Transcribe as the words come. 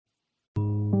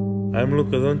I'm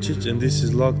Luka Doncic, and this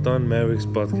is Locked On Mavericks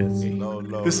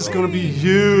podcast. This is gonna be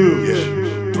huge. Yeah.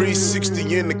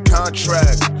 360 in the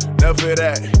contract. Never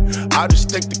that. I just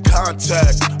take the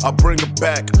contact. I bring it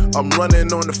back. I'm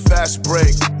running on the fast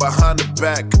break. Behind the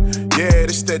back. Yeah,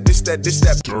 this that.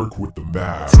 Dirk with the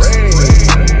Mavs.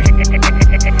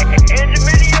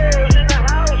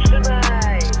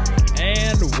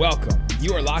 And welcome.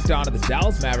 You are locked on to the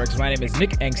Dallas Mavericks. My name is Nick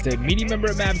Engstead, media member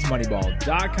at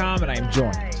MavsMoneyball.com, and I am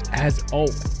joined, as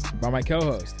always, by my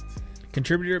co-host,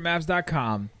 contributor at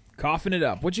Mavs.com, coughing it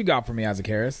up. What you got for me, Isaac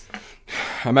Harris?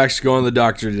 I'm actually going to the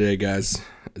doctor today, guys.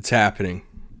 It's happening.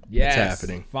 Yes, it's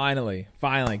happening. Finally.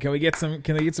 Can we get some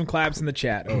claps in the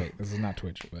chat? Oh wait, this is not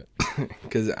Twitch, but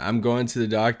because I'm going to the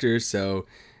doctor, so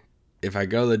if I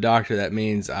go to the doctor, that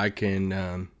means I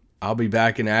can. I'll be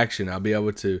back in action. I'll be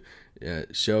able to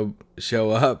show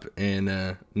up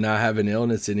and not have an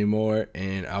illness anymore,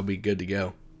 and I'll be good to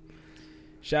go.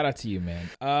 Shout out to you, man.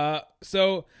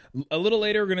 So a little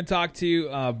later, we're going to talk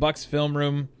to Bucks Film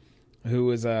Room, who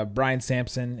is Brian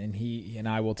Sampson, and he and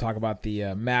I will talk about the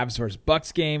Mavs versus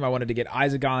Bucks game. I wanted to get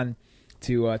Isaac on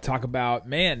to talk about,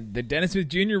 the Dennis Smith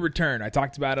Jr. return. I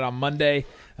talked about it on Monday.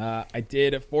 I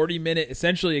did a 40-minute,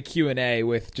 essentially a Q&A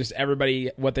with just everybody,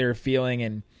 what they were feeling,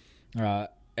 and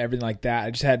everything like that.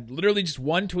 I just had literally just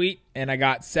one tweet, and I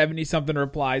got 70-something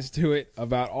replies to it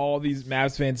about all these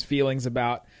Mavs fans' feelings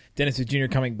about Dennis Smith Jr.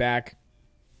 coming back,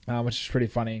 which is pretty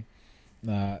funny.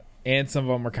 And some of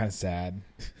them were kind of sad.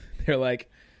 They're like,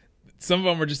 some of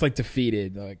them were just like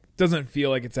defeated. Like, doesn't feel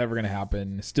like it's ever gonna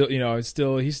happen. Still,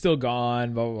 he's still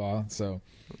gone. Blah blah blah. So,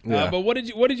 Yeah. But what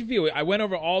did you feel? I went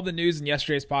over all the news in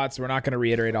yesterday's pod, so we're not going to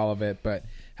reiterate all of it. But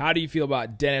how do you feel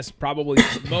about Dennis probably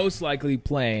most likely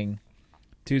playing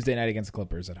Tuesday night against the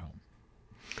Clippers at home?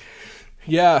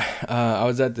 Yeah, I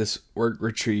was at this work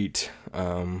retreat,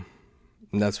 and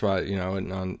that's why I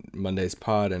went on Monday's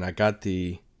pod, and I got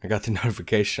the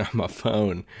notification on my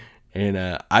phone,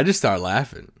 and I just started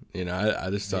laughing. I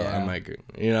just thought, I'm like,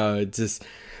 it's just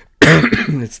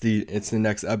it's the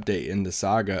next update in the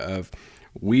saga of,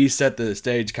 we set the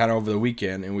stage kind of over the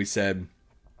weekend, and we said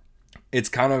it's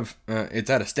kind of it's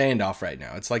at a standoff right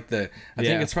now. It's like I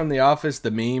think it's from The Office,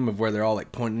 the meme of where they're all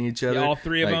like pointing at each other. Yeah, all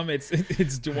three of them. It's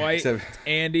Dwight, it's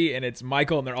Andy, and it's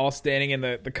Michael, and they're all standing in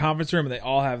the conference room, and they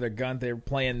all have their guns. They're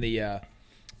playing the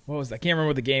what was that? I can't remember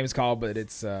what the game's called, but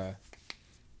it's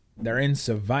they're in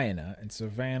Savannah,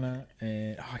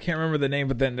 and I can't remember the name,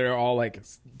 but then they're all like.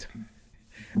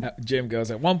 Jim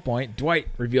goes, at one point, Dwight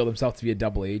revealed himself to be a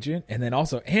double agent, and then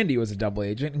also Andy was a double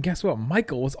agent, and guess what?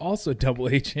 Michael was also a double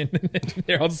agent.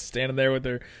 They're all just standing there with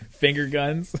their finger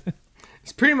guns.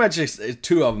 It's pretty much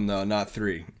two of them, though, not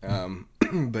three.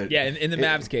 But yeah, in the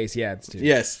Mavs case, yeah, it's two.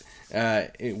 Yes,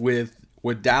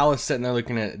 with Dallas sitting there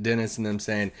looking at Dennis and them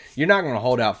saying, "You're not going to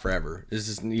hold out forever.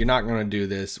 You're not going to do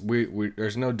this.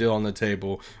 There's no deal on the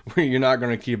table. You're not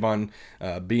going to keep on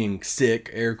being sick,"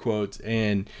 air quotes,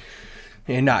 and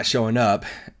not showing up.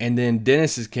 And then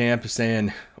Dennis's camp is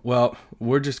saying, "Well,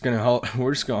 we're just gonna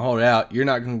hold out. You're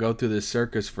not gonna go through this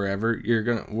circus forever.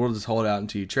 We'll just hold out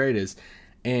until you trade us."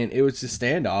 And it was a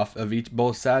standoff of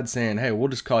both sides saying, "Hey, we'll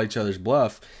just call each other's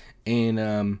bluff."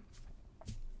 And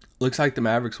looks like the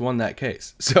Mavericks won that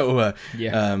case. So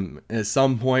at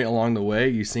some point along the way,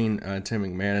 you've seen Tim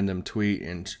McMahon and them tweet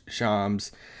and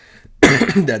Shams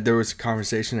that there was a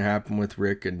conversation that happened with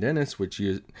Rick and Dennis, which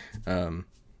you.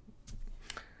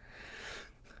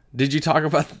 Did you talk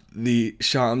about the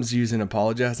Shams using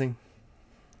apologizing?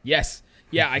 Yes.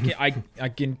 Yeah, I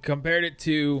can compare it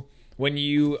to when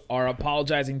you are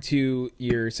apologizing to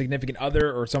your significant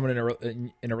other or someone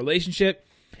in a relationship,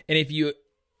 and if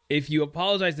you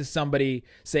apologize to somebody,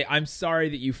 say, "I'm sorry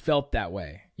that you felt that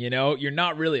way." You're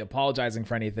not really apologizing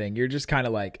for anything. You're just kind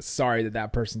of like sorry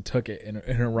that person took it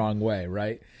in a wrong way,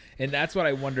 right? And that's what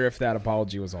I wonder if that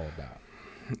apology was all about.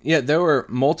 Yeah, there were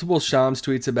multiple Shams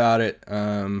tweets about it.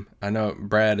 I know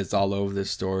Brad is all over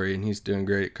this story, and he's doing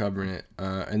great at covering it.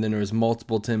 And then there was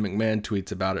multiple Tim McMahon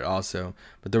tweets about it also.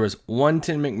 But there was one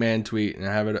Tim McMahon tweet, and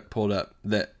I have it pulled up,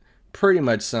 that pretty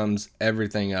much sums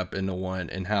everything up into one,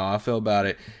 and how I feel about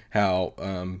it, how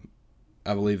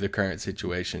I believe the current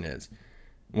situation is.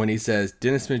 When he says,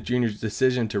 Dennis Smith Jr.'s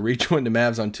decision to rejoin the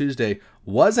Mavs on Tuesday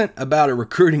wasn't about a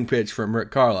recruiting pitch from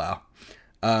Rick Carlisle.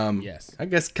 Yes. I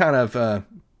guess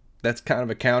that's kind of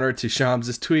a counter to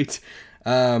Shams' tweet.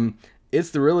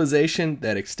 It's the realization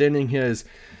that extending his,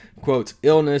 quote,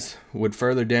 illness would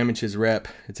further damage his rep.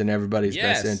 It's in everybody's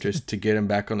best interest to get him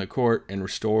back on the court and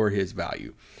restore his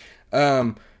value.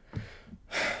 Yeah,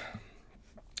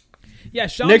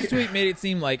 Shams' tweet made it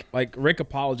seem like Rick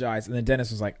apologized, and then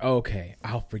Dennis was like, "Oh, okay,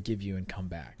 I'll forgive you and come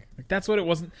back." Like, that's what it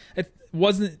wasn't. It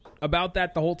wasn't about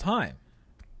that the whole time.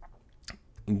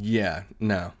 Yeah,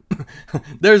 no.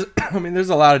 there's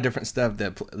a lot of different stuff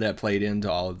that played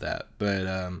into all of that,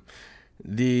 but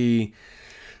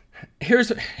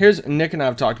here's Nick and I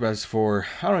have talked about this before.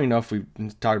 I don't even know if we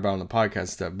talked about it on the podcast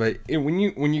stuff, but when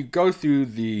you go through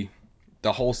the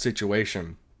whole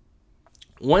situation,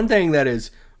 one thing that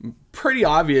is pretty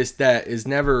obvious that it's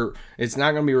not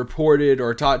going to be reported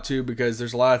or taught to, because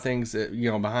there's a lot of things that,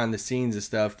 behind the scenes and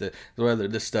stuff, that whether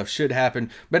this stuff should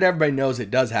happen, but everybody knows it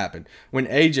does happen. When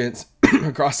agents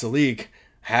across the league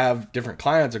have different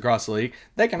clients across the league,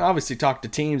 they can obviously talk to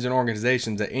teams and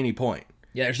organizations at any point.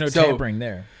 Yeah, there's no tampering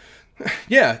there.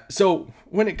 Yeah, so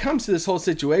when it comes to this whole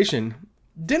situation,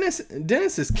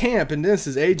 Dennis's camp and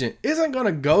Dennis's agent isn't going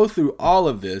to go through all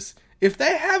of this if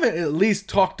they haven't at least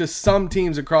talked to some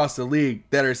teams across the league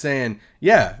that are saying,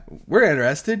 yeah, we're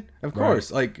interested. Of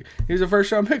course. Right. Like, he was a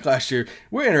first-round pick last year.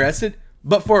 We're interested,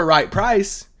 but for a right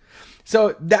price.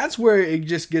 So that's where it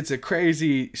just gets a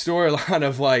crazy storyline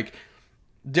of, like,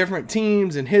 different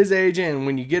teams and his agent. And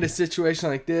when you get a situation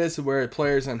like this where a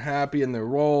player's unhappy in their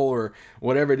role or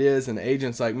whatever it is, and the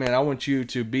agent's like, man, I want you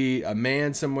to be a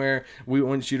man somewhere. We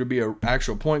want you to be an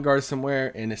actual point guard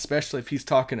somewhere. And especially if he's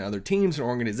talking to other teams and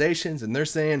organizations and they're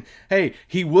saying, hey,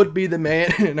 he would be the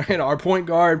man and our point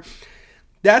guard.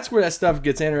 That's where that stuff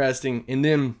gets interesting. And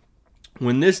then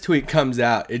when this tweet comes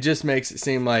out, it just makes it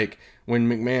seem like when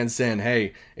McMahon's saying,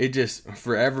 hey, it just,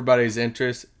 for everybody's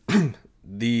interest,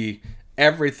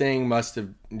 everything must have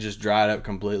just dried up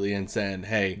completely, and saying,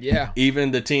 hey, yeah, even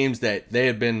the teams that they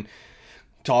have been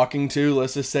talking to,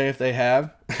 let's just say if they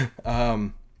have,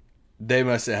 they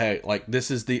must say, hey, like,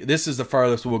 this is the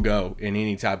farthest we'll go in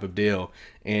any type of deal.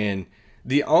 And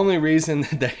the only reason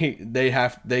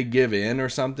that they give in or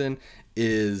something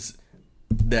is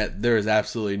that there is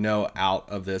absolutely no out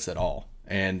of this at all.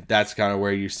 And that's kind of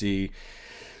where you see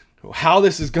how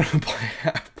this is going to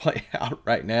play out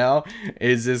right now.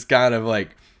 Is this kind of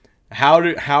like, how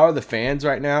are the fans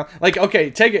right now? Like,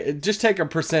 okay, just take a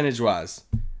percentage wise,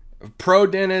 pro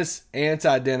Dennis,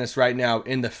 anti Dennis right now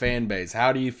in the fan base.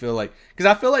 How do you feel like? Because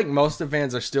I feel like most of the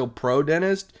fans are still pro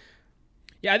Dennis.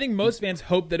 Yeah, I think most fans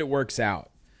hope that it works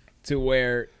out to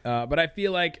where, but I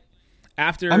feel like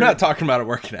after, I'm not talking about it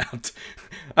working out.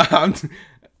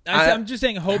 I'm just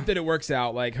saying hope that it works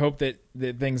out, like hope that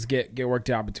things get worked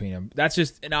out between them. That's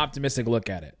just an optimistic look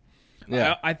at it.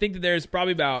 Yeah. I think that there's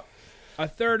probably about a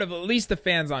third of at least the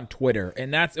fans on Twitter,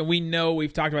 and we know,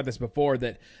 we've talked about this before,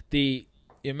 that the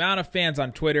amount of fans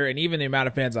on Twitter and even the amount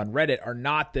of fans on Reddit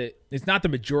it's not the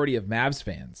majority of Mavs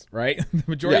fans, right? The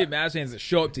majority of Mavs fans that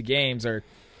show up to games are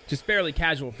just fairly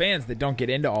casual fans that don't get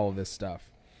into all of this stuff.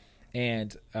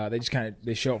 And they just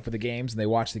they show up for the games and they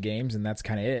watch the games, and that's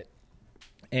kind of it.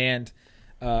 And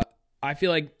I feel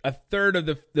like a third of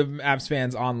the Mavs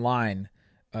fans online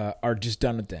are just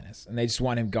done with Dennis, and they just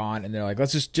want him gone. And they're like,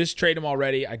 let's just trade him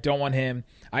already. I don't want him.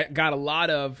 I got a lot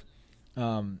of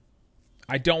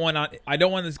I don't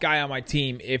want this guy on my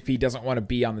team if he doesn't want to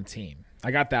be on the team.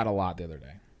 I got that a lot the other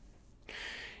day.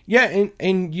 Yeah,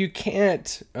 and you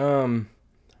can't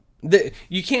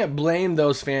you can't blame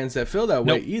those fans that feel that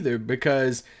way either,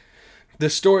 because the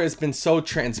story has been so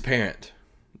transparent.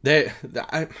 The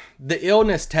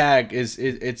illness tag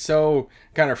it's so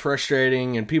kind of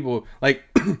frustrating, and people like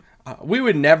we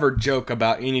would never joke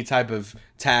about any type of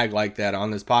tag like that on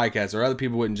this podcast, or other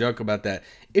people wouldn't joke about that.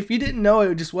 If you didn't know,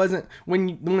 it just wasn't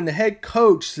when the head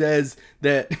coach says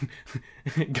that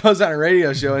goes on a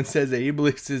radio show and says that he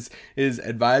believes his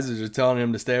advisors are telling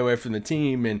him to stay away from the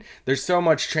team, and there's so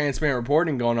much transparent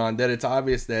reporting going on that it's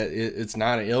obvious that it's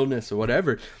not an illness or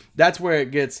whatever. That's where it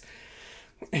gets.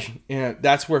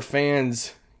 That's where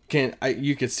fans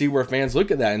you could see where fans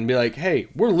look at that and be like, hey,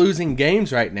 we're losing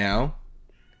games right now,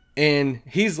 and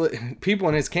people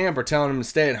in his camp are telling him to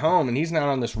stay at home, and he's not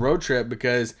on this road trip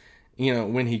because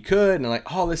when he could, and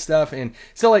like all this stuff. And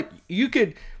so like you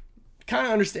could kind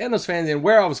of understand those fans. And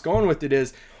where I was going with it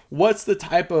is, what's the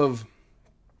type of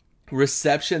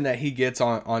reception that he gets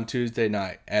on Tuesday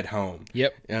night at home?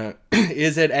 Yep.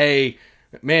 Is it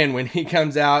when he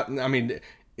comes out, I mean,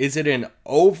 is it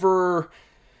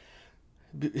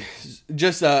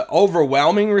just a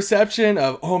overwhelming reception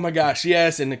of, oh my gosh,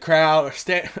 yes, and the crowd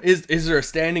is there a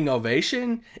standing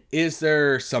ovation? Is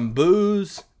there some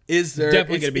boos? Is there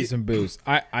definitely going to be some boos?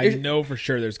 I know for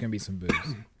sure there's going to be some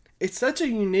boos. It's such a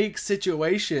unique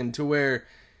situation to where,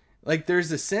 like,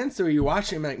 there's a sense where you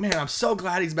watch him like, man, I'm so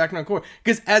glad he's back on the court,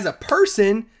 because as a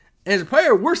person, as a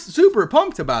player, we're super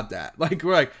pumped about that. Like,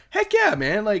 we're like, heck yeah,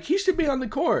 man. Like, he should be on the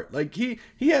court. Like, he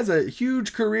has a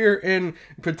huge career and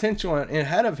potential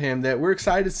ahead of him that we're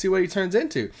excited to see what he turns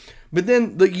into. But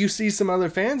then you see some other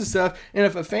fans and stuff, and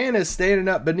if a fan is standing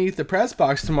up beneath the press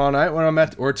box tomorrow night when I'm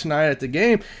or tonight at the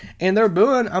game, and they're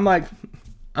booing, I'm like,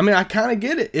 I mean, I kind of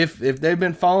get it if they've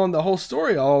been following the whole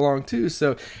story all along too.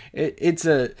 So it's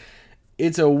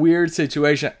a weird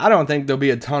situation. I don't think there'll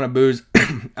be a ton of boos.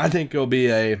 I think it'll be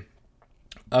a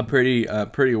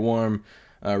pretty warm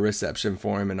reception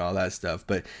for him and all that stuff.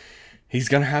 But he's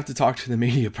gonna have to talk to the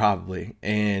media probably.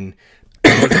 And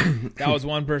that was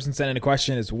one person sending a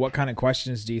question: is what kind of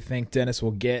questions do you think Dennis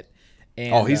will get?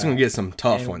 And, he's gonna get some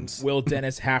tough ones. Will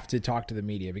Dennis have to talk to the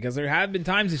media? Because there have been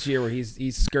times this year where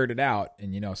he's skirted out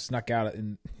and snuck out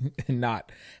and not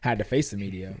had to face the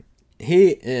media.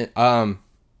 The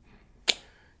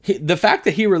fact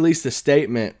that he released a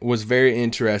statement was very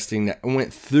interesting. That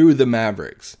went through the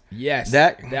Mavericks. Yes,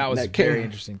 that was very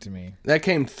interesting to me. That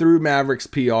came through Mavericks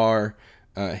PR.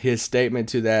 His statement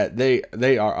to that,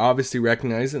 they are obviously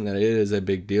recognizing that it is a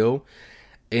big deal,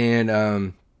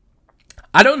 and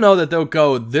I don't know that they'll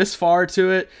go this far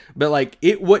to it, but like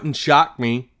it wouldn't shock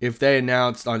me if they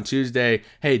announced on Tuesday,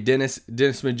 hey, Dennis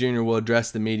Smith Jr. will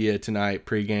address the media tonight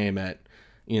pregame at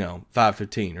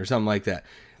 5:15 or something like that.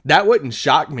 That wouldn't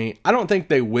shock me. I don't think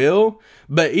they will,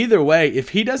 but either way, if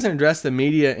he doesn't address the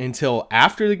media until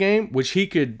after the game, which he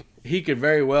could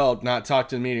very well not talk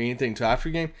to the media or anything until after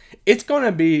the game, it's going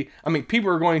to be, people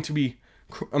are going to be,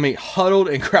 huddled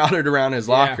and crowded around his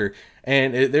locker,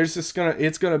 and it's going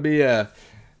to be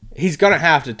he's going to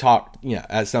have to talk,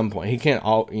 at some point. He can't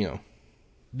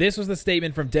This was the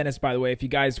statement from Dennis, by the way, if you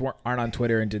guys aren't on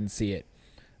Twitter and didn't see it.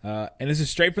 And this is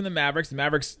straight from the Mavericks. The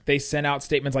Mavericks, they send out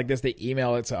statements like this. They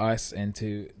email it to us and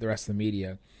to the rest of the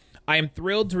media. I am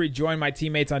thrilled to rejoin my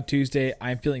teammates on Tuesday.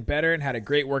 I am feeling better and had a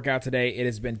great workout today. It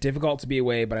has been difficult to be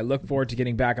away, but I look forward to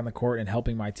getting back on the court and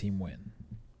helping my team win.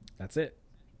 That's it.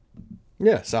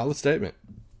 Yeah, solid statement.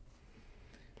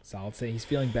 Solid say he's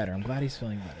feeling better. I'm glad he's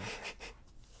feeling better.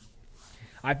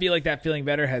 I feel like that feeling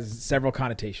better has several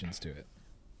connotations to it.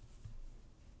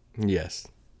 Yes.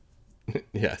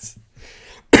 Yes.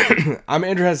 I'm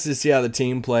interested to see how the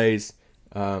team plays.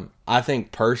 I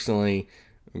think personally,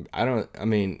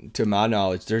 to my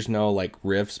knowledge, there's no like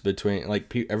rifts between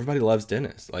everybody loves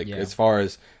Dennis, as far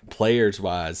as players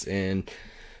wise and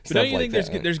stuff don't you like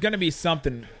think that. There's going to be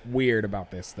something weird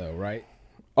about this though, right?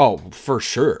 Oh, for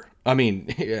sure.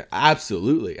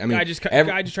 Absolutely. Guy just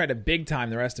tried to big time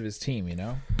the rest of his team,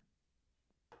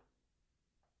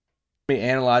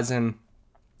 Analyzing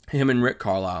him and Rick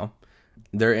Carlisle,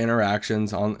 their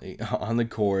interactions on the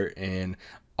court and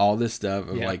all this stuff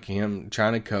of like him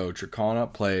trying to coach or calling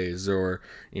up plays or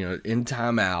in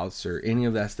timeouts or any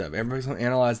of that stuff. Everybody's gonna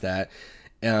analyze that.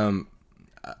 I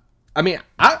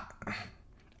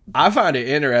find it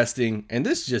interesting, and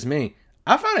this is just me.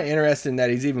 I find it interesting that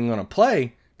he's even gonna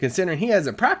play, considering he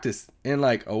hasn't practiced in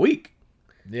like a week,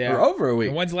 or over a week.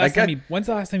 And when's the last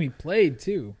time he played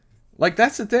too? Like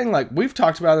that's the thing. Like we've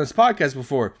talked about in this podcast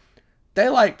before. They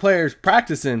like players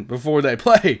practicing before they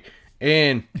play,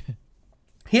 and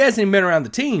he hasn't even been around the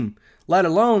team, let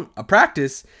alone a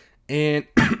practice. And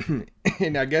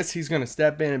and I guess he's going to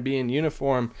step in and be in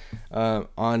uniform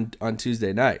on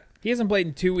Tuesday night. He hasn't played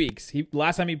in 2 weeks.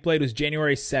 Last time he played was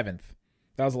January 7th.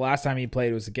 That was the last time he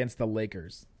played. It was against the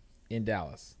Lakers in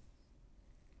Dallas.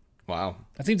 Wow,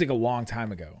 that seems like a long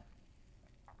time ago.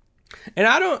 And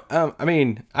I don't.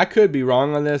 I could be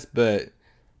wrong on this, but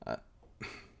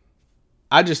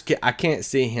I can't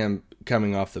see him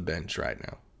coming off the bench right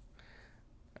now.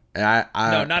 No,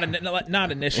 not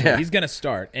initially. Yeah. He's going to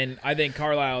start. And I think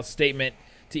Carlisle's statement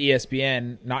to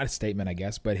ESPN, not a statement, I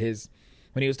guess, but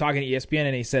when he was talking to ESPN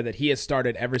and he said that he has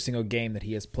started every single game that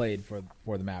he has played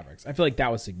for the Mavericks. I feel like that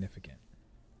was significant.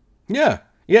 Yeah.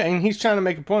 Yeah, and he's trying to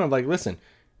make a point of like, listen,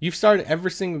 you've started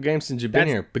every single game since you've been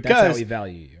here. Because that's how we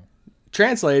value you.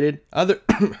 Translated, other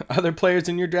players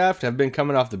in your draft have been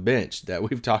coming off the bench that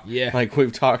we've talked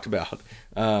about.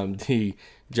 Some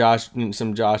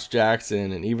Josh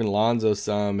Jackson and even Lonzo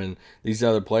and these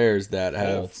other players that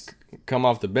have come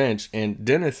off the bench, and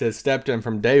Dennis has stepped in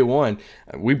from day one.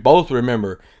 We both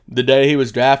remember the day he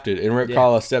was drafted, and Rick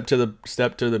Carlisle stepped to the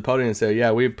podium and said,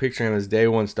 "Yeah, we picture him as day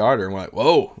one starter." And we're like,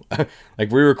 "Whoa!" Like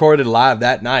we recorded live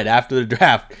that night after the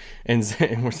draft, and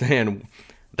we're saying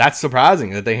that's surprising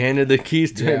that they handed the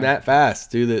keys to him that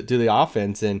fast to the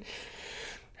offense, and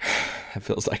it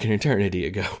feels like an eternity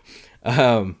ago.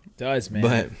 Does, man.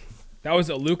 But that was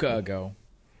a Luka ago.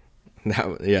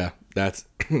 That's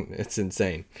it's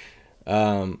insane.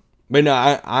 But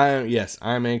no,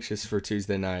 I'm anxious for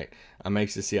Tuesday night. I'm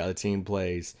anxious to see how the team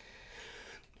plays.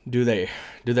 Do they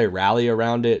rally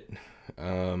around it?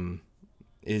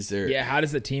 Is there? Yeah, how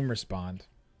does the team respond?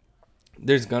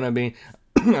 There's gonna be.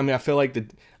 I mean, I feel like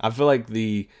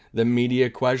the media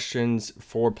questions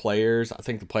for players. I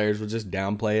think the players would just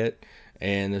downplay it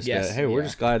and just Yes, hey, we're yeah.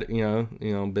 just glad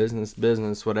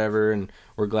business, whatever, and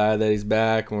we're glad that he's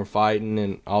back and we're fighting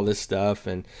and all this stuff.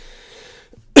 And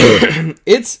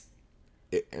it's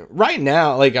right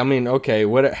now, like, I mean, okay,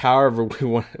 however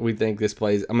we think this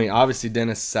plays. I mean, obviously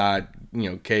Dennis' side,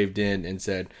 caved in and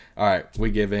said, all right, we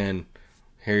give in.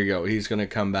 Here you go. He's gonna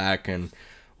come back and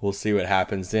we'll see what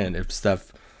happens then.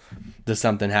 Does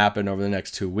something happen over the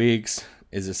next 2 weeks?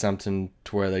 Is it something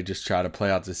to where they just try to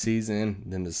play out the season,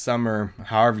 then the summer?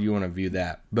 However you want to view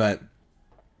that. But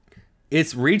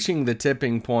it's reaching the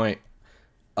tipping point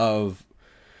of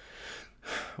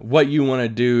what you want to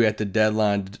do at the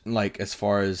deadline, like as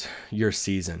far as your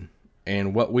season.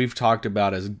 And what we've talked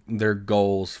about is their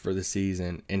goals for the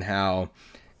season and how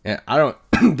they're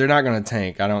not going to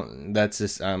tank.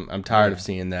 I'm tired of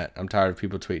seeing that. I'm tired of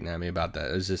people tweeting at me about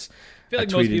that. It's just, I feel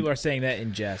like most people are saying that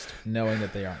in jest, knowing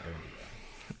that they aren't going to do that.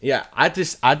 Yeah,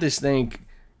 I just think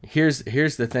here's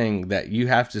the thing that you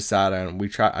have to decide on.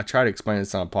 I tried to explain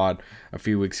this on a pod a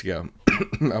few weeks ago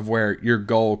of where your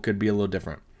goal could be a little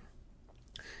different.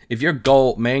 If your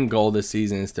main goal this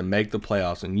season is to make the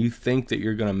playoffs and you think that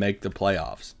you're going to make the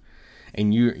playoffs,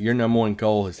 and your number one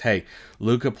goal is, hey,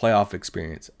 Luka playoff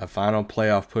experience, a final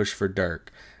playoff push for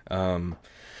Dirk,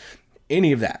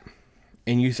 any of that,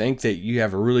 and you think that you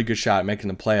have a really good shot at making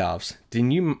the playoffs,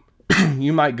 then you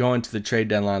might go into the trade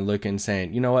deadline looking,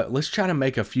 saying, you know what, let's try to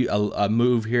make a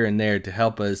move here and there to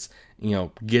help us,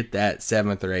 get that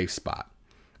 7th or 8th spot.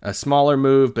 A smaller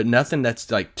move, but nothing that's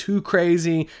like too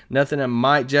crazy, nothing that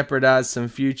might jeopardize some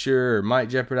future or might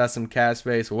jeopardize some cap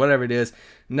space or whatever it is.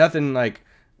 Nothing like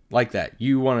that.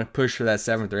 You want to push for that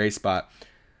 7th or 8th spot.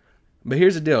 But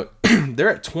here's the deal. They're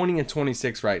at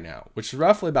 20-26 right now, which is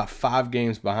roughly about 5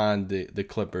 games behind the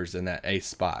Clippers in that 8th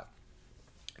spot.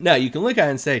 Now, you can look at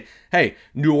it and say, hey,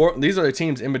 these are the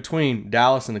teams in between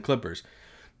Dallas and the Clippers.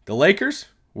 The Lakers,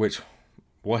 They've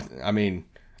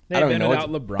I don't been know. without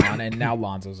LeBron, and now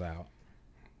Lonzo's out.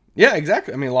 Yeah,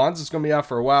 exactly. I mean, Lonzo's going to be out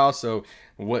for a while, so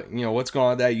what's going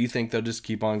on with that? You think they'll just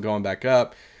keep on going back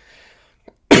up?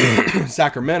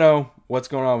 Sacramento, what's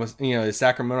going on with is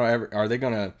Sacramento are they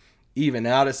going to even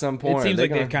out at some point? It seems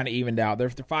like they've kind of evened out. They're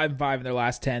 5-5 in their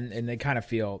last 10, and they kind of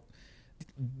feel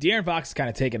De'Aaron Fox has kind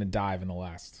of taken a dive in the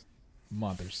last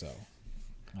month or so.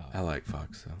 I like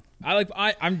Fox though.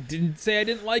 I didn't say I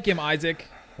didn't like him, Isaac.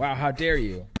 Wow, how dare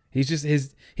you? He's just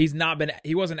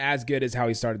he wasn't as good as how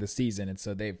he started the season, and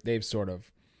so they've sort of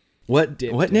what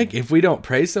Nick? If we don't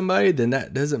praise somebody, then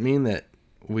that doesn't mean that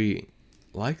we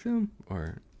like them,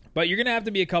 or. But you're gonna have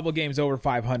to be a couple games over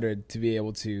 500 to be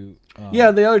able to.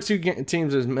 Yeah, the other two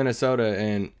teams is Minnesota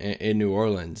and New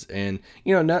Orleans, and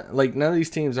none of these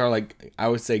teams are like, I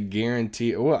would say,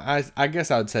 guaranteed. Well, I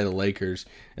guess I would say the Lakers,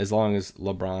 as long as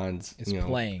LeBron's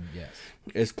playing, yes,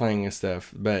 is playing and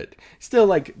stuff. But still,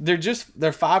 like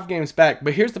they're 5 games back.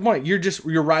 But here's the point: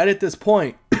 you're right at this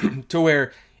point to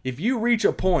where if you reach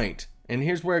a point, and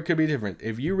here's where it could be different.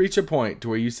 If you reach a point to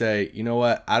where you say, you know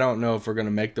what, I don't know if we're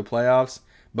gonna make the playoffs,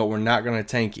 but we're not going to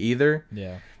tank either,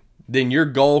 then your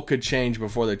goal could change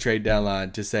before the trade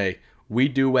deadline to say, we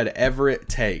do whatever it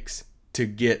takes to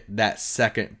get that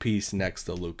second piece next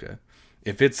to Luka.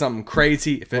 If it's something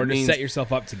crazy, or to set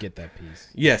yourself up to get that piece.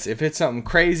 Yes, if it's something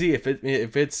crazy, if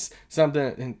it's something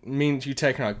that means you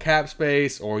taking on cap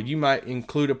space, or you might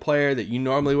include a player that you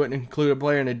normally wouldn't include a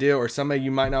player in a deal, or somebody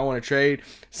you might not want to trade,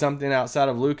 something outside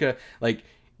of Luka, like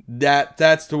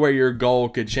that's the way your goal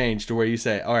could change to where you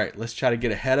say, all right, let's try to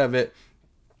get ahead of it,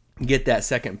 get that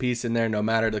second piece in there no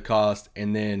matter the cost,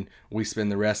 and then we spend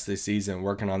the rest of the season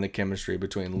working on the chemistry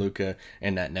between Luka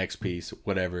and that next piece,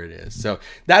 whatever it is. So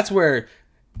that's where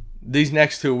these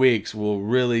next 2 weeks will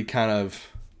really kind of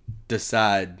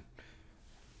decide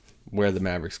where the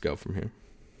Mavericks go from here.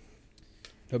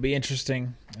 It'll be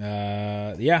interesting.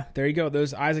 There you go.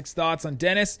 Those Isaac's thoughts on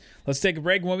Dennis. Let's take a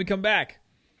break. When we come back,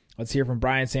 let's hear from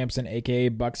Brian Sampson, a.k.a.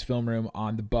 Bucks Film Room,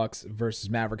 on the Bucks versus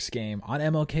Mavericks game on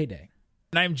MLK Day.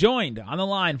 And I'm joined on the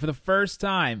line for the first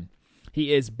time.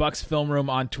 He is Bucks Film Room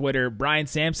on Twitter, Brian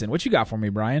Sampson. What you got for me,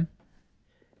 Brian?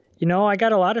 I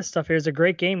got a lot of stuff here. It's a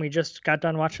great game. We just got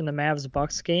done watching the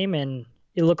Mavs-Bucks game, and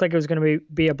it looked like it was going to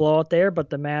be a blowout there, but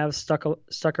the Mavs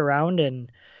stuck around,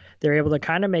 and they're able to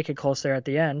kind of make it close there at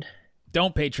the end.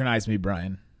 Don't patronize me,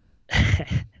 Brian.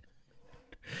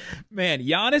 Man,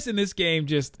 Giannis in this game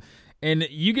And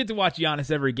you get to watch Giannis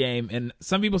every game, and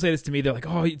some people say this to me. They're like,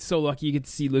 "Oh, it's so lucky you get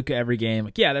to see Luka every game."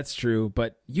 Like, yeah, that's true,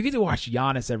 but you get to watch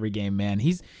Giannis every game, man.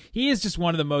 He is just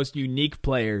one of the most unique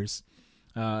players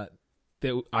that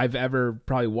I've ever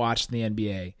probably watched in the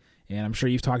NBA, and I'm sure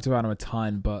you've talked about him a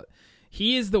ton. But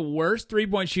he is the worst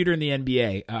three-point shooter in the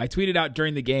NBA. I tweeted out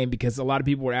during the game because a lot of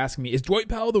people were asking me, "Is Dwight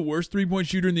Powell the worst three-point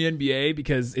shooter in the NBA?"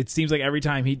 Because it seems like every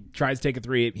time he tries to take a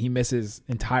three, he misses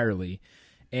entirely.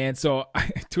 And so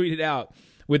I tweeted out,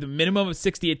 with a minimum of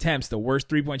 60 attempts, the worst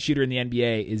three-point shooter in the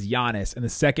NBA is Giannis, and the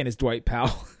second is Dwight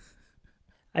Powell.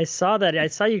 I saw that. I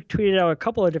saw you tweeted out a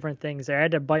couple of different things there. I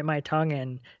had to bite my tongue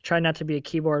and try not to be a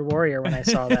keyboard warrior when I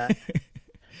saw that.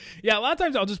 Yeah, a lot of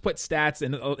times I'll just put stats,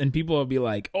 and people will be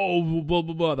like, "Oh, blah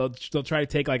blah blah." They'll try to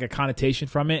take like a connotation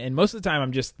from it, and most of the time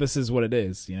I'm just, this is what it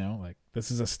is, like this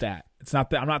is a stat. It's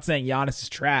not that I'm not saying Giannis is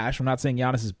trash. I'm not saying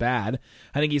Giannis is bad.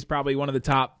 I think he's probably one of the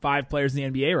top 5 players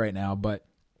in the NBA right now, but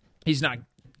he's not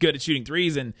good at shooting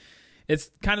threes, and it's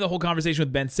kind of the whole conversation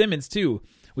with Ben Simmons too.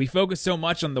 We focus so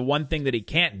much on the one thing that he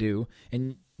can't do,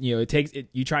 and you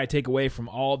try to take away from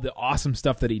all the awesome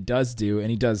stuff that he does do,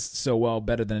 and he does so well,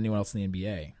 better than anyone else in the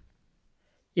NBA.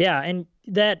 Yeah, and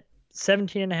that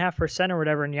 17.5% or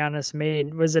whatever Giannis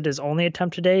made, was it his only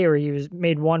attempt today, or he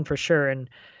made one for sure? And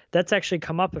that's actually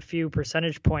come up a few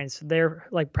percentage points. They're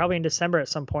like probably in December at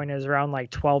some point, it was around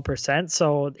like 12%.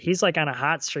 So he's like on a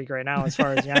hot streak right now as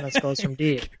far as Giannis goes from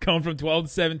deep. Going from 12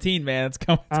 to 17, man. It's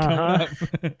coming up.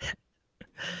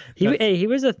 He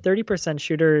was a 30%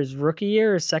 shooter his rookie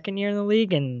year or second year in the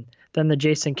league, and then the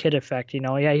Jason Kidd effect. He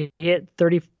hit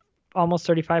almost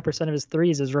 35% of his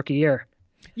threes his rookie year.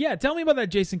 Yeah, tell me about that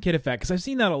Jason Kidd effect, because I've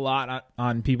seen that a lot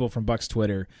on people from Bucks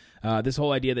Twitter. This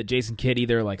whole idea that Jason Kidd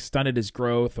either like stunted his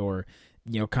growth or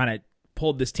kind of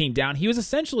pulled this team down. He was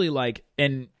essentially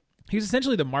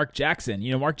the Mark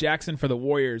Jackson. Mark Jackson for the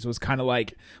Warriors was kind of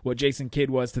like what Jason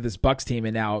Kidd was to this Bucks team,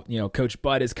 and now Coach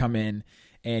Bud has come in,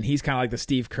 and he's kind of like the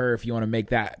Steve Kerr, if you want to make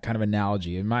that kind of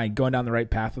analogy. Am I going down the right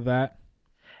path with that?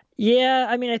 Yeah,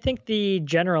 I mean, I think the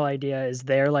general idea is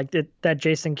there, like that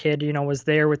Jason Kidd, was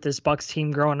there with this Bucks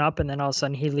team growing up, and then all of a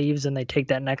sudden he leaves and they take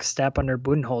that next step under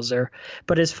Budenholzer.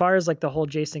 But as far as like the whole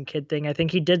Jason Kidd thing, I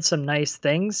think he did some nice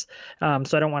things. So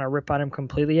I don't want to rip on him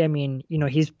completely. I mean,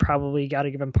 he's probably got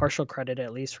to give him partial credit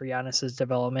at least for Giannis's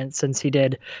development, since he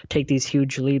did take these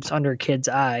huge leaps under Kidd's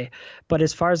eye. But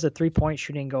as far as the 3-point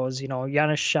shooting goes,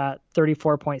 Giannis shot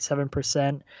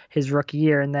 34.7% his rookie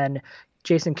year, and then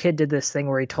Jason Kidd did this thing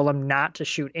where he told him not to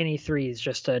shoot any threes,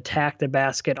 just to attack the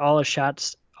basket. All his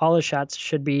shots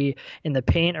should be in the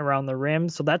paint around the rim.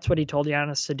 So that's what he told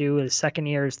Giannis to do his second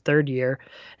year, his third year.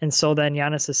 And so then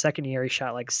Giannis' second year, he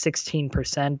shot like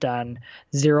 16% on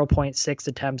 0.6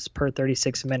 attempts per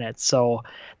 36 minutes. So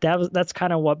that's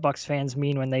kind of what Bucks fans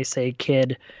mean when they say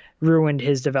Kidd ruined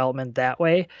his development that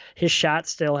way. His shot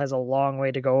still has a long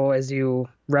way to go, as you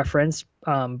referenced.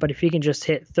 But if he can just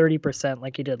hit 30%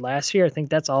 like he did last year, I think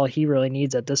that's all he really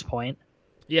needs at this point.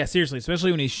 Yeah, seriously,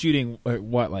 especially when he's shooting in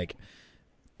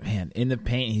the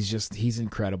paint, he's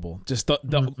incredible. Just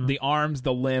the arms,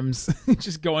 the limbs,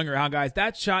 just going around guys.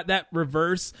 That shot, that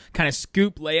reverse kind of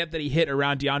scoop layup that he hit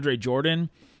around DeAndre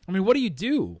Jordan. I mean, what do you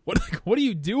do? What do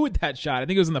you do with that shot? I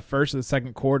think it was in the first or the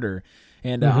second quarter.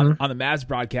 And on the Mavs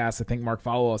broadcast, I think Mark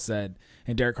Followill said,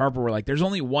 and Derek Harper were like, there's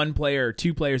only one player or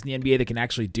two players in the NBA that can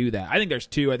actually do that. I think there's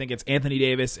two. I think it's Anthony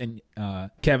Davis and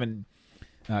Kevin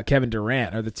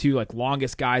Durant are the two like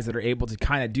longest guys that are able to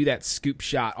kind of do that scoop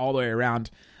shot all the way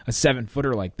around a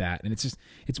 7-footer like that. And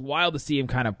it's wild to see him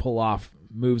kind of pull off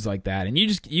moves like that. And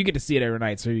you get to see it every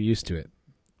night, so you're used to it.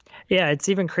 Yeah, it's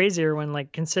even crazier when,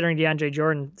 like, considering DeAndre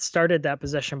Jordan started that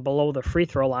possession below the free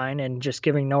throw line and just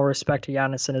giving no respect to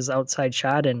Giannis and his outside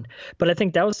shot. But I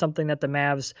think that was something that the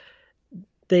Mavs,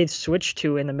 they switched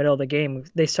to in the middle of the game.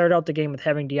 They started out the game with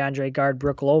having DeAndre guard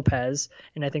Brook Lopez,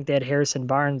 and I think they had Harrison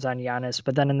Barnes on Giannis.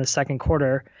 But then in the second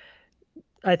quarter,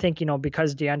 I think,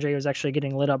 because DeAndre was actually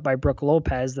getting lit up by Brook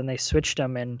Lopez, then they switched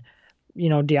him. And,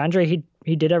 DeAndre,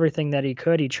 he did everything that he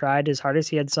could. He tried his hardest.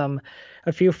 He had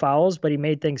a few fouls, but he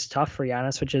made things tough for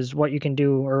Giannis, which is what you can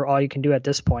do, or all you can do at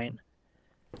this point.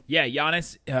 Yeah,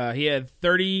 Giannis, he had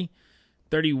 31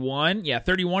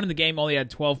 in the game, only had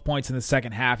 12 points in the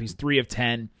second half. He's 3 of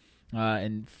 10,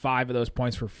 and 5 of those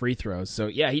points were free throws. So,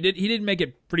 yeah, he did make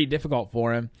it pretty difficult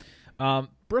for him.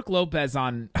 Brook Lopez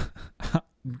on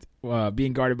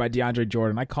being guarded by DeAndre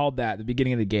Jordan. I called that at the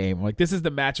beginning of the game. Like, this is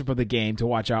the matchup of the game to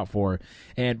watch out for.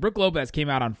 And Brook Lopez came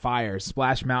out on fire.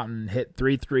 Splash Mountain hit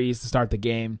 3 threes to start the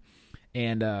game.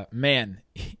 And, man,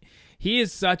 he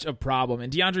is such a problem.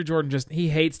 And DeAndre Jordan he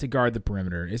hates to guard the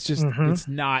perimeter. It's just, it's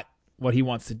not what he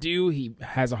wants to do. He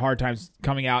has a hard time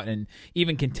coming out and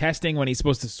even contesting when he's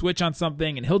supposed to switch on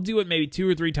something, and he'll do it maybe 2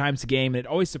 or 3 times a game, and it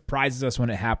always surprises us when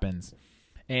it happens.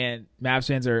 And Mavs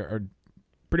fans are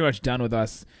pretty much done with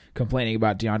us complaining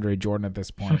about DeAndre Jordan at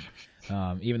this point,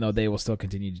 even though they will still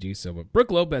continue to do so. But Brook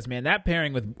Lopez, man, that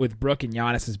pairing with Brook and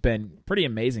Giannis has been pretty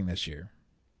amazing this year.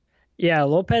 Yeah,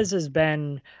 Lopez has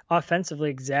been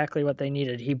offensively exactly what they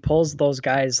needed. He pulls those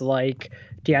guys like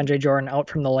DeAndre Jordan out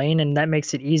from the lane, and that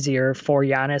makes it easier for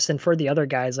Giannis and for the other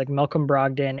guys like Malcolm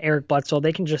Brogdon, Eric Bledsoe.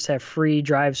 They can just have free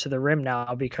drives to the rim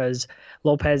now because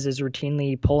Lopez is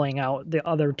routinely pulling out the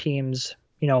other team's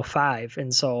 5.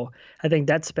 And so I think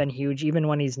that's been huge, even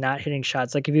when he's not hitting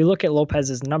shots. Like if you look at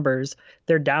Lopez's numbers,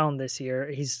 they're down this year.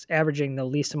 He's averaging the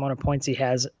least amount of points he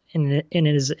has in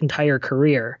his entire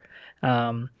career.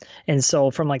 And so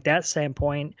from like that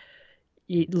standpoint,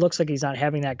 it looks like he's not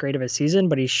having that great of a season,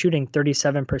 but he's shooting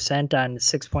 37% on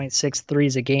 6.6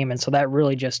 threes a game. And so that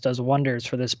really just does wonders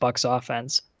for this Bucks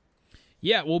offense.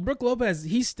 Yeah, well, Brook Lopez,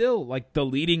 he's still like the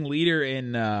leading leader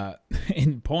in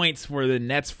in points for the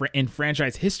Nets in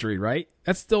franchise history, right?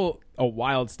 That's still a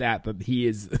wild stat that he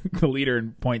is the leader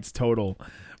in points total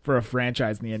for a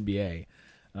franchise in the NBA.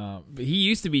 But he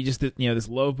used to be just this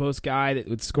low post guy that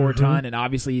would score a ton, and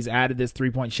obviously he's added this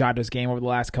 3-point shot to his game over the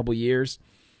last couple of years.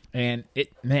 And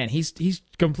he's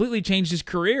completely changed his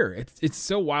career. It's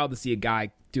so wild to see a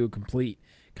guy do a complete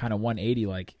kind of 180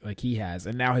 like he has,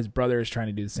 and now his brother is trying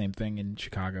to do the same thing in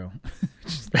Chicago.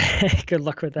 Good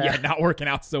luck with that. Yeah, not working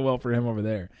out so well for him over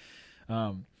there.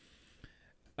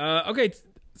 Okay,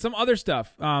 some other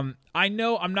stuff. I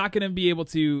know I'm not going to be able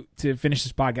to finish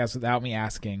this podcast without me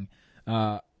asking.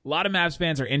 A lot of Mavs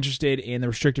fans are interested in the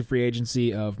restricted free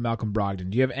agency of Malcolm Brogdon.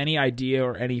 Do you have any idea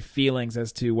or any feelings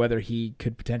as to whether he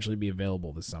could potentially be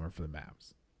available this summer for the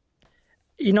Mavs?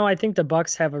 I think the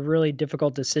Bucks have a really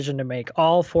difficult decision to make.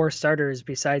 All 4 starters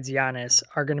besides Giannis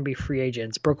are going to be free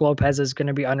agents. Brook Lopez is going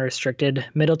to be unrestricted.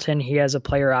 Middleton, he has a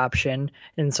player option,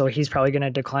 and so he's probably going to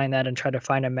decline that and try to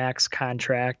find a max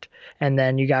contract. And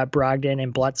then you got Brogdon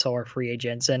and Bledsoe are free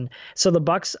agents. And so the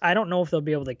Bucks, I don't know if they'll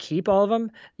be able to keep all of them.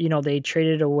 They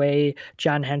traded away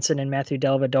John Henson and Matthew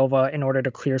Dellavedova in order to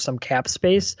clear some cap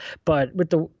space. But with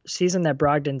the season that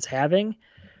Brogdon's having,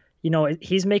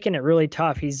 he's making it really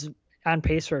tough. He's on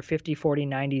pace for a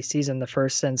 50-40-90 season, the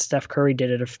first since Steph Curry did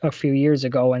it a few years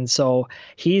ago. And so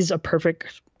he's a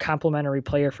perfect complementary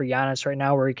player for Giannis right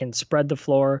now, where he can spread the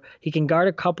floor. He can guard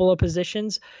a couple of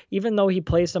positions. Even though he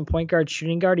plays some point guard,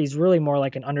 shooting guard, he's really more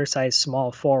like an undersized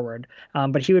small forward.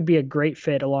 But he would be a great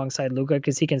fit alongside Luka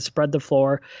because he can spread the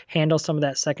floor, handle some of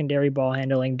that secondary ball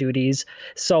handling duties.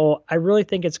 So I really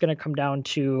think it's going to come down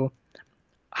to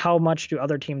how much do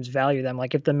other teams value them?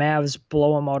 Like if the Mavs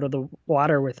blow them out of the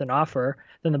water with an offer,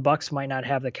 then the Bucks might not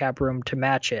have the cap room to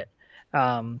match it.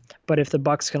 But if the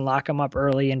Bucks can lock them up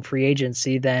early in free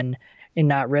agency, then and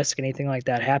not risk anything like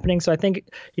that happening. So I think,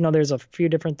 there's a few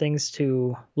different things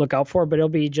to look out for, but it'll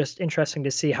be just interesting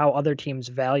to see how other teams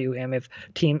value him. If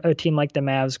a team like the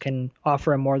Mavs can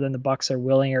offer him more than the Bucks are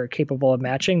willing or capable of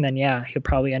matching, then yeah, he'll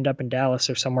probably end up in Dallas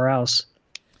or somewhere else.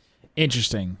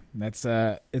 Interesting. That's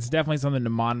it's definitely something to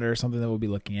monitor, something that we'll be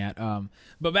looking at.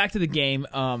 But back to the game.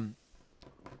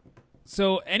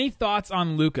 So any thoughts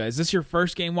on Luka? Is this your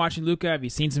first game watching Luka? Have you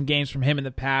seen some games from him in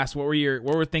the past? What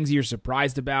were things you're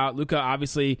surprised about? Luka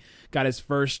obviously got his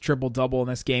first triple-double in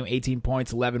this game, 18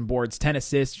 points, 11 boards, 10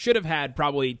 assists. Should have had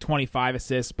probably 25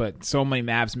 assists, but so many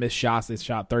Mavs missed shots. They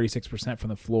shot 36% from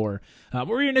the floor. What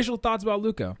were your initial thoughts about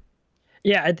Luka?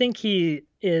 Yeah, I think he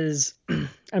is,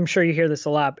 I'm sure you hear this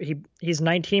a lot, but he's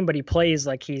 19, but he plays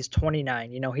like he's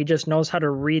 29. He just knows how to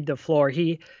read the floor.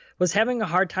 He was having a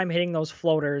hard time hitting those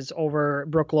floaters over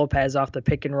Brook Lopez off the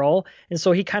pick and roll. And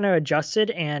so he kind of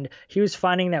adjusted, and he was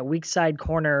finding that weak side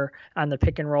corner on the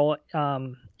pick and roll.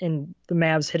 And the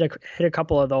Mavs hit a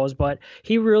couple of those, but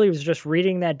he really was just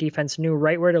reading that defense, knew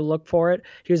right where to look for it.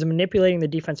 He was manipulating the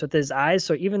defense with his eyes.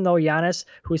 So even though Giannis,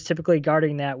 who was typically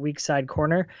guarding that weak side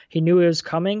corner, he knew it was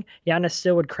coming, Giannis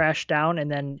still would crash down,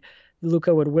 and then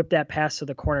Luka would whip that pass to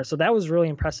the corner. So that was really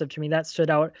impressive to me. That stood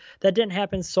out. That didn't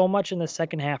happen so much in the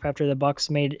second half after the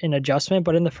Bucks made an adjustment,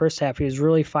 but in the first half, he was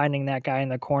really finding that guy in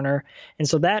the corner. And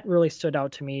so that really stood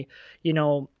out to me.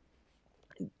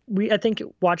 I think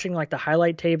watching like the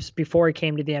highlight tapes before he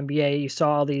came to the NBA, you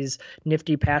saw all these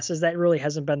nifty passes. That really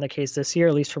hasn't been the case this year,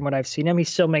 at least from what I've seen him. He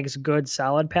still makes good,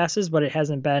 solid passes, but it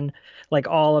hasn't been like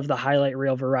all of the highlight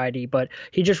reel variety. But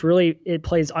he just it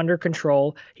plays under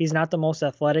control. He's not the most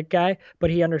athletic guy, but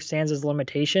he understands his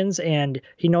limitations and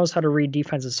he knows how to read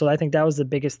defenses. So I think that was the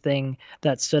biggest thing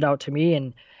that stood out to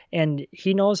me. and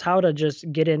he knows how to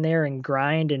just get in there and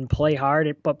grind and play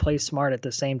hard, but play smart at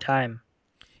the same time.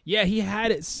 Yeah, he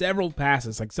had several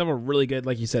passes, like several really good,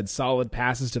 like you said, solid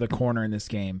passes to the corner in this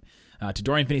game, to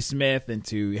Dorian Finney-Smith and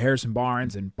to Harrison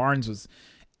Barnes, and Barnes was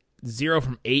 0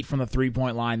 from 8 from the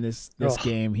 3-point line this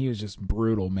game. He was just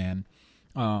brutal, man.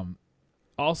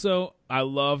 Also, I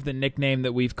love the nickname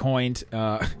that we've coined,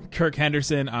 Kirk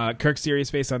Henderson, Kirk Serious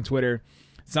Face on Twitter.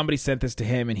 Somebody sent this to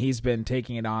him, and he's been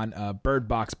taking it on. Bird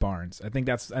Box Barnes. I think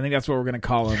that's what we're gonna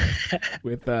call him.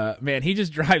 With man, he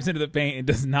just drives into the paint and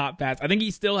does not pass. I think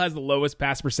he still has the lowest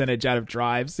pass percentage out of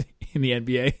drives in the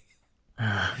NBA,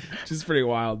 which is pretty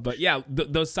wild. But yeah,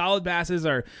 those solid passes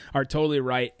are totally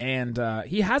right. And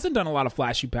he hasn't done a lot of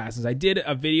flashy passes. I did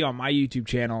a video on my YouTube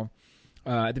channel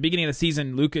at the beginning of the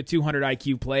season, Luka 200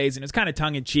 IQ plays, and it's kind of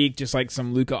tongue in cheek, just like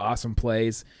some Luka awesome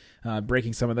plays.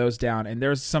 Breaking some of those down, and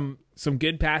there's some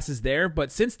good passes there,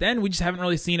 but since then we just haven't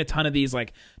really seen a ton of these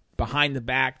like behind the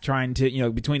back, trying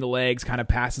to between the legs kind of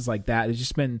passes like that. There's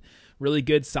just been really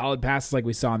good solid passes like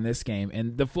we saw in this game,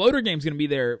 and the floater game's going to be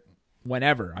there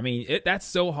whenever. I mean, that's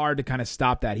so hard to kind of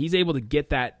stop that. He's able to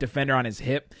get that defender on his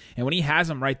hip, and when he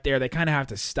has him right there, they kind of have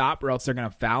to stop or else they're going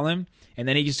to foul him, and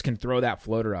then he just can throw that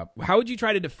floater up. How would you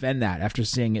try to defend that after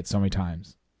seeing it so many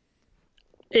times?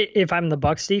 If I'm the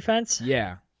Bucks defense?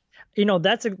 Yeah.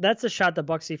 That's a shot the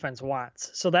Bucks defense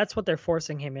wants. So that's what they're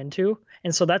forcing him into.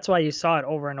 And so that's why you saw it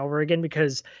over and over again,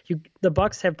 because the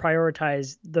Bucks have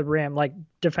prioritized the rim, like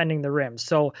defending the rim.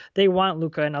 So they want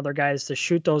Luka and other guys to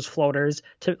shoot those floaters,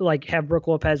 to like have Brook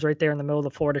Lopez right there in the middle of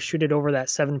the floor to shoot it over that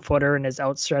 7-footer in his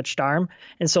outstretched arm.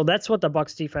 And so that's what the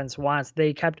Bucks defense wants.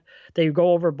 They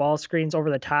go over ball screens over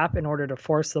the top in order to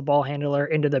force the ball handler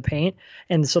into the paint.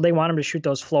 And so they want him to shoot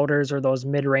those floaters or those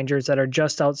mid-rangers that are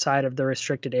just outside of the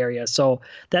restricted area. So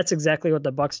that's exactly what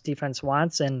the Bucks defense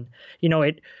wants. And,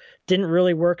 it didn't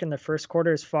really work in the first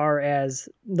quarter as far as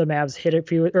the Mavs hit a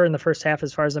few, or in the first half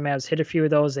as far as the Mavs hit a few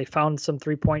of those. They found some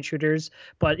 3-point shooters,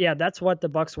 but yeah, that's what the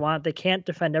Bucks want. They can't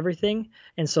defend everything,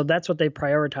 and so that's what they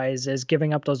prioritize, is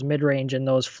giving up those mid-range and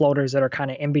those floaters that are kind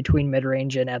of in between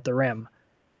mid-range and at the rim.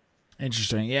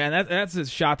 Interesting. Yeah, and that's a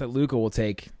shot that Luka will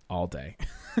take all day.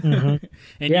 Mm-hmm.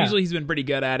 And usually he's been pretty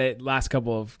good at it. Last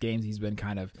couple of games he's been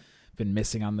been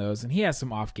missing on those, and he has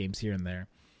some off games here and there.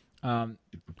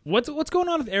 What's going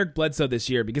on with Eric Bledsoe this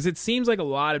year? Because it seems like a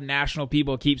lot of national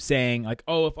people keep saying, like,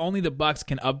 oh, if only the Bucks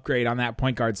can upgrade on that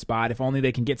point guard spot, if only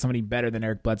they can get somebody better than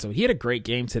Eric Bledsoe. He had a great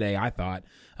game today, I thought.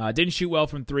 Didn't shoot well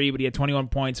from 3, but he had 21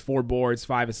 points, 4 boards,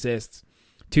 5 assists,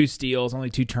 2 steals, only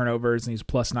 2 turnovers, and he's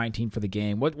plus 19 for the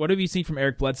game. What have you seen from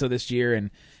Eric Bledsoe this year?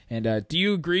 And do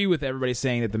you agree with everybody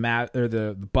saying that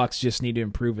the Bucks just need to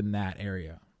improve in that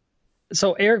area?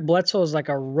 So Eric Bledsoe is like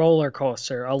a roller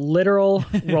coaster, a literal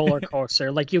roller coaster.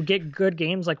 Like, you get good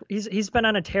games. Like, he's been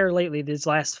on a tear lately, these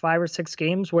last 5 or 6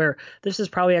 games, where this is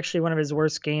probably actually one of his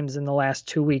worst games in the last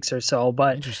 2 weeks or so.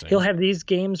 But he'll have these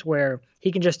games where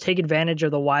he can just take advantage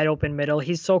of the wide open middle.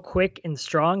 He's so quick and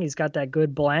strong. He's got that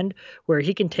good blend where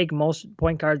he can take most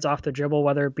point guards off the dribble,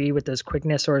 whether it be with his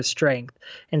quickness or his strength.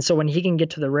 And so when he can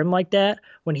get to the rim like that,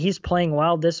 when he's playing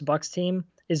well, this Bucks team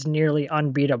is nearly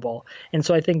unbeatable. And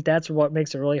so I think that's what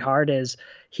makes it really hard, is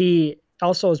he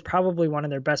also is probably one of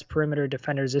their best perimeter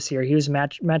defenders this year. He was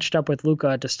matched up with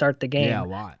Luka to start the game. Yeah, a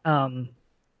lot.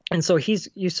 And so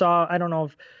you saw, I don't know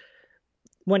if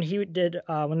when he did,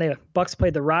 when the Bucks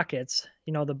played the Rockets,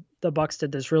 the Bucks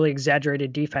did this really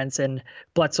exaggerated defense, and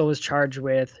Bledsoe was charged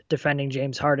with defending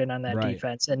James Harden on that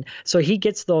defense. And so he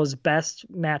gets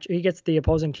he gets the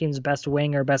opposing team's best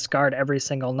wing or best guard every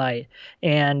single night.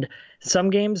 And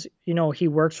some games, he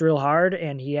works real hard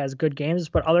and he has good games,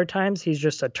 but other times he's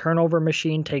just a turnover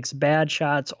machine, takes bad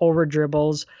shots, over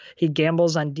dribbles. He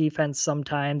gambles on defense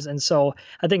sometimes. And so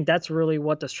I think that's really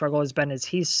what the struggle has been, is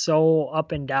he's so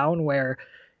up and down, where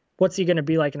what's he going to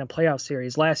be like in a playoff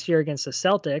series? Last year against the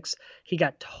Celtics, he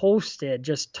got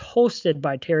just toasted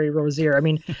by Terry Rozier. I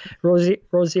mean,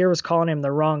 Rozier was calling him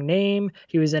the wrong name.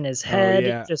 He was in his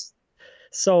head.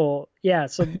 So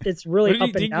it's really up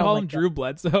and down. Did you call him Drew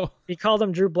Bledsoe? He called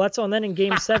him Drew Bledsoe, and then in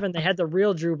Game 7, they had the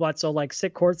real Drew Bledsoe like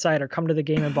sit courtside or come to the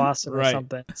game in Boston or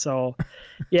something. So,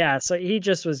 so he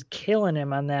just was killing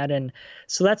him on that, and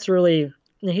so that's really,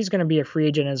 he's going to be a free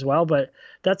agent as well, but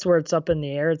that's where it's up in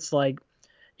the air. It's like,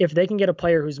 if they can get a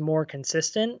player who's more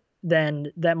consistent,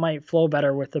 then that might flow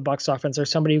better with the Bucks offense, or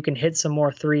somebody who can hit some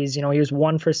more threes. He was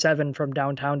 1 for 7 from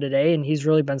downtown today, and he's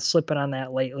really been slipping on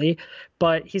that lately.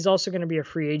 But he's also going to be a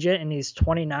free agent, and he's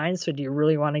 29. So do you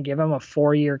really want to give him a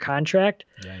 4-year contract?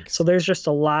 Yikes. So there's just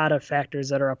a lot of factors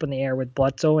that are up in the air with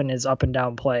Bledsoe and his up and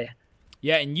down play.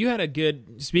 Yeah, and you had a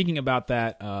good, speaking about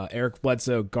that, Eric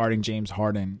Bledsoe guarding James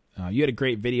Harden, you had a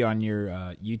great video on your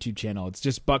YouTube channel. It's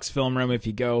just Bucks Film Room. If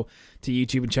you go to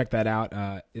YouTube and check that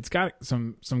out, it's got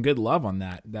some good love on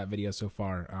that video so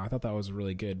far. I thought that was a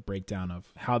really good breakdown of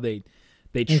how they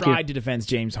tried to defend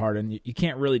James Harden. You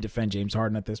can't really defend James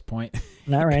Harden at this point.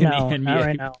 Not right now. Not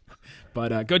right now.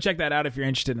 But go check that out if you're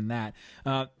interested in that.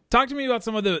 Talk to me about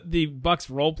some of the Bucks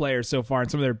role players so far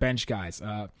and some of their bench guys.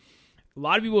 A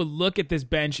lot of people would look at this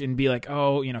bench and be like,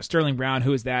 oh, Sterling Brown,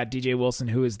 who is that? DJ Wilson,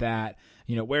 who is that?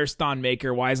 Where's Thon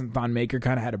Maker? Why isn't Thon Maker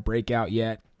kind of had a breakout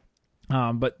yet?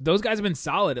 But those guys have been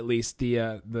solid, at least the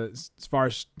as far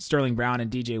as Sterling Brown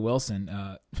and DJ Wilson.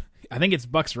 I think it's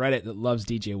Bucks Reddit that loves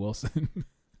DJ Wilson.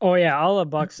 Oh yeah, all the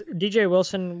Bucks. DJ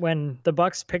Wilson, when the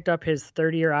Bucks picked up his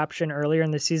 30-year option earlier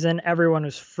in the season, everyone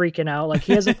was freaking out. Like,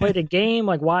 he hasn't played a game.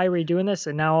 Like, why are we doing this?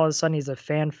 And now all of a sudden he's a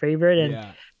fan favorite.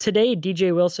 And today,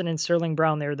 DJ Wilson and Sterling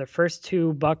Brown, they were the first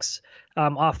two Bucks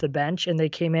off the bench, and they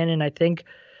came in, and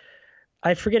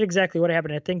I forget exactly what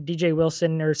happened. I think DJ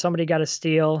Wilson or somebody got a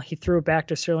steal. He threw it back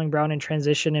to Sterling Brown in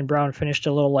transition, and Brown finished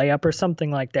a little layup or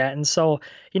something like that. And so,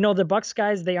 the Bucks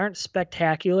guys, they aren't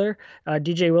spectacular.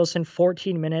 DJ Wilson,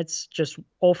 14 minutes, just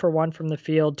 0 for 1 from the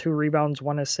field, 2 rebounds,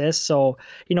 1 assist. So,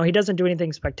 he doesn't do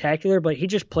anything spectacular, but he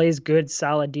just plays good,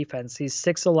 solid defense. He's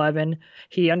 6'11".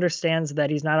 He understands that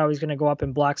he's not always going to go up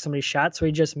and block somebody's shot, so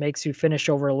he just makes you finish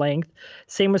over length.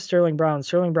 Same with Sterling Brown.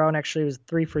 Sterling Brown actually was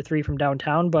 3 for 3 from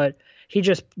downtown, but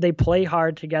they play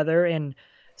hard together. And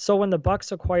so when the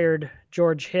Bucks acquired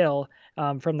George Hill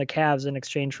from the Cavs in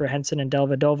exchange for Henson and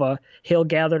Dellavedova, Hill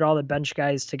gathered all the bench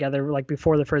guys together like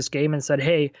before the first game and said,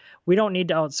 hey, we don't need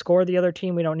to outscore the other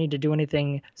team. We don't need to do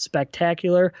anything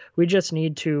spectacular. We just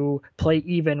need to play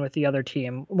even with the other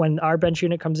team. When our bench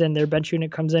unit comes in, their bench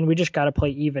unit comes in, we just got to play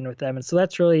even with them. And so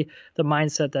that's really the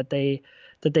mindset that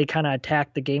they kind of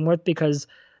attack the game with, because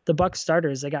the Bucks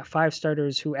starters, they got 5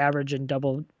 starters who average in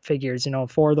double figures.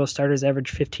 4 of those starters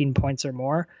average 15 points or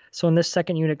more. So when this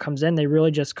second unit comes in, they really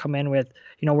just come in with,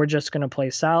 we're just going to play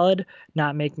solid,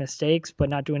 not make mistakes, but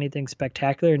not do anything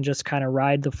spectacular, and just kind of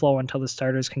ride the flow until the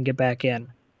starters can get back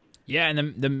in. Yeah, and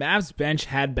the Mavs bench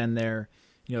had been their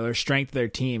strength of their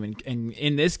team. And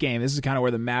in this game, this is kind of where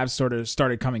the Mavs sort of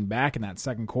started coming back in that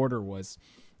second quarter was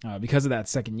because of that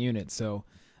second unit. So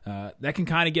that can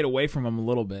kind of get away from them a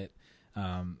little bit.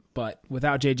 But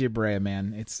without JJ Barea,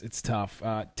 man, it's tough.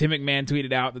 Tim McMahon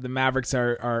tweeted out that the Mavericks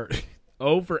are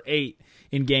 0 for 8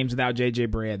 in games without JJ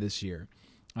Barea this year.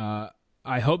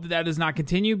 I hope that does not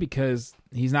continue, because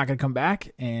he's not going to come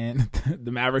back, and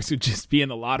the Mavericks would just be in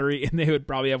the lottery, and they would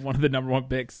probably have one of the number 1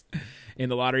 picks in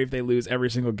the lottery if they lose every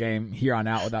single game here on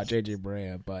out without JJ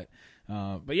Barea. But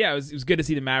yeah, it was good to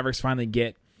see the Mavericks finally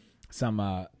get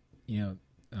some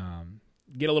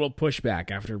get a little pushback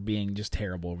after being just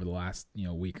terrible over the last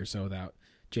week or so without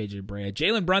JJ Barea.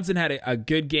 Jalen Brunson had a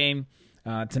good game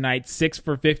tonight, 6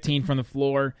 for 15 from the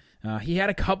floor. He had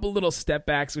a couple little step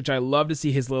backs, which I love to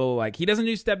see his little, he doesn't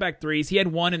do step back threes. He had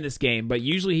 1 in this game, but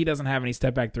usually he doesn't have any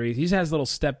step back threes. He just has little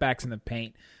step backs in the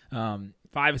paint. 5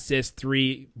 assists,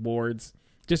 3 boards,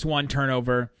 just 1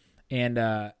 turnover. And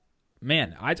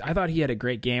man, I thought he had a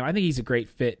great game. I think he's a great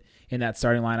fit in that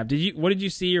starting lineup. What did you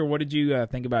see, or what did you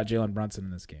think about Jalen Brunson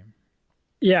in this game?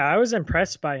 Yeah, I was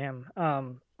impressed by him.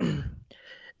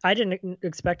 I didn't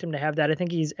expect him to have that. I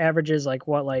think he's averages 6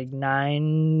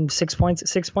 points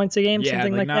a game,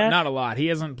 something like that. Not a lot. He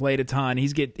hasn't played a ton. He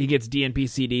gets DNP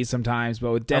CDs sometimes,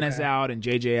 but with Dennis out and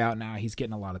JJ out now, he's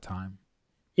getting a lot of time.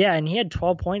 Yeah, and he had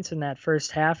 12 points in that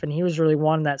first half, and he was really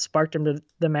one that sparked him to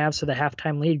the Mavs to the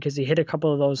halftime lead, because he hit a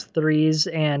couple of those threes,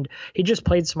 and he just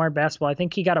played smart basketball. I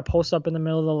think he got a post up in the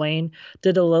middle of the lane,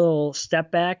 did a little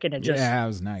step back, and it just that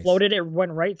was nice. Floated. It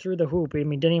went right through the hoop. I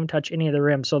mean, didn't even touch any of the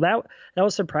rim. So that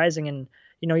was surprising, and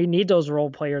you need those role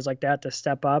players like that to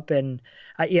step up, and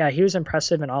he was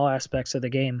impressive in all aspects of the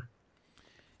game.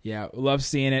 Yeah, love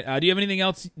seeing it. Do you have anything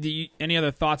else? Any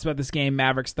other thoughts about this game?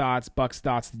 Mavericks thoughts, Bucks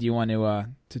thoughts that you want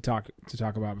to talk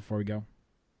about before we go?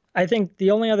 I think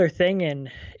the only other thing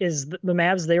is the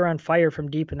Mavs. They were on fire from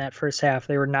deep in that first half.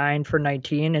 They were 9 for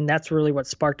 19, and that's really what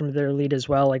sparked them to their lead as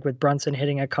well. Like with Brunson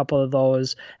hitting a couple of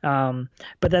those, but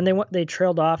then they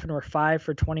trailed off and were 5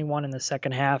 for 21 in the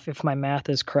second half, if my math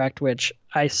is correct. Which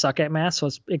I suck at math,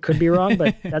 so it could be wrong,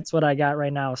 but that's what I got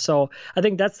right now. So I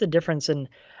think that's the difference. And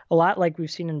a lot like we've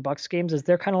seen in Bucks games is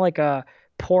they're kind of like a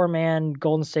poor man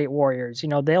Golden State Warriors. You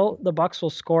know, the Bucks will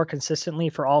score consistently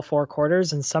for all 4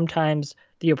 quarters, and sometimes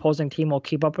the opposing team will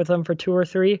keep up with them for 2 or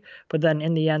 3, but then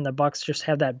in the end the Bucks just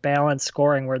have that balanced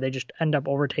scoring where they just end up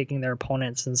overtaking their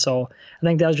opponents. And so I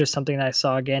think that was just something that I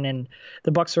saw again, and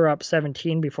the Bucks were up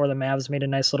 17 before the Mavs made a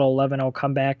nice little 11-0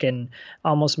 comeback and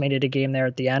almost made it a game there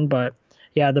at the end. But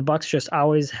yeah, the Bucks just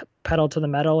always pedal to the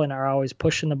metal and are always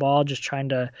pushing the ball, just trying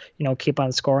to, you know, keep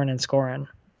on scoring and scoring.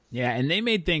 Yeah, and they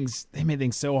made things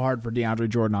so hard for DeAndre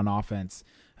Jordan on offense.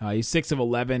 He's 6 of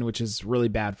 11, which is really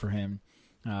bad for him.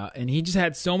 And he just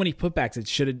had so many putbacks that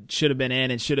should have been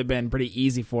in. It should have been pretty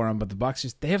easy for him. But the Bucks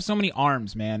they have so many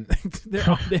arms, man. they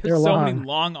have so long. many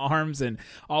long arms and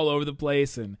all over the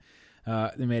place, and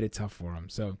they made it tough for him.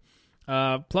 So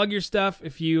plug your stuff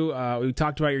if you. We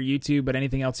talked about your YouTube, but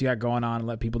anything else you got going on, and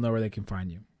let people know where they can find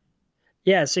you.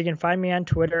 Yeah, so you can find me on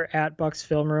Twitter at Bucks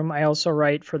Film Room. I also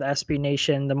write for the SB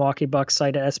Nation, the Milwaukee Bucks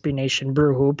site at SB Nation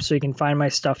Brew Hoop, so you can find my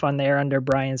stuff on there under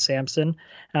Brian Sampson.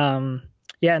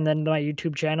 Yeah, and then my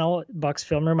YouTube channel, Bucks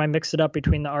Film Room, I mix it up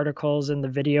between the articles and the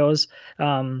videos.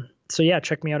 So yeah,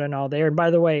 check me out on all there. And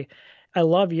by the way, I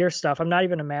love your stuff. I'm not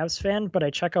even a Mavs fan, but I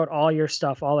check out all your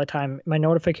stuff all the time. My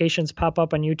notifications pop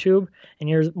up on YouTube, and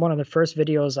you're one of the first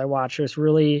videos I watch. It's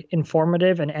really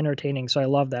informative and entertaining, so I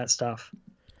love that stuff.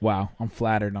 Wow, I'm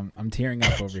flattered. I'm tearing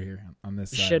up over here on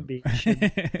this side. Should be.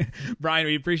 Brian,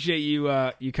 we appreciate you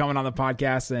coming on the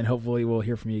podcast, and hopefully we'll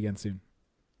hear from you again soon.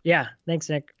 Yeah, thanks,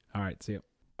 Nick. All right, see you.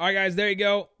 All right, guys, there you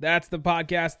go. That's the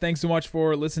podcast. Thanks so much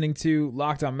for listening to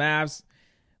Locked on Mavs.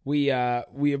 We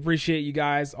appreciate you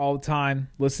guys all the time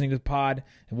listening to the pod,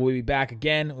 and we'll be back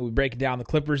again. We'll be breaking down the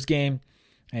Clippers game.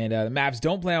 And the Mavs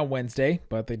don't play on Wednesday,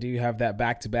 but they do have that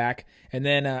back-to-back. And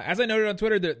then, as I noted on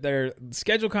Twitter, their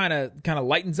schedule kind of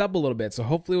lightens up a little bit, so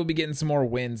hopefully we'll be getting some more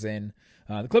wins in.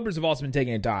 The Clippers have also been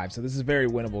taking a dive, so this is a very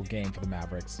winnable game for the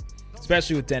Mavericks,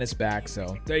 especially with Dennis back.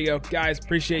 So there you go. Guys,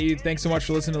 appreciate you. Thanks so much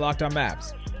for listening to Locked on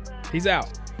Mavs. Peace out.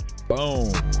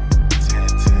 Boom.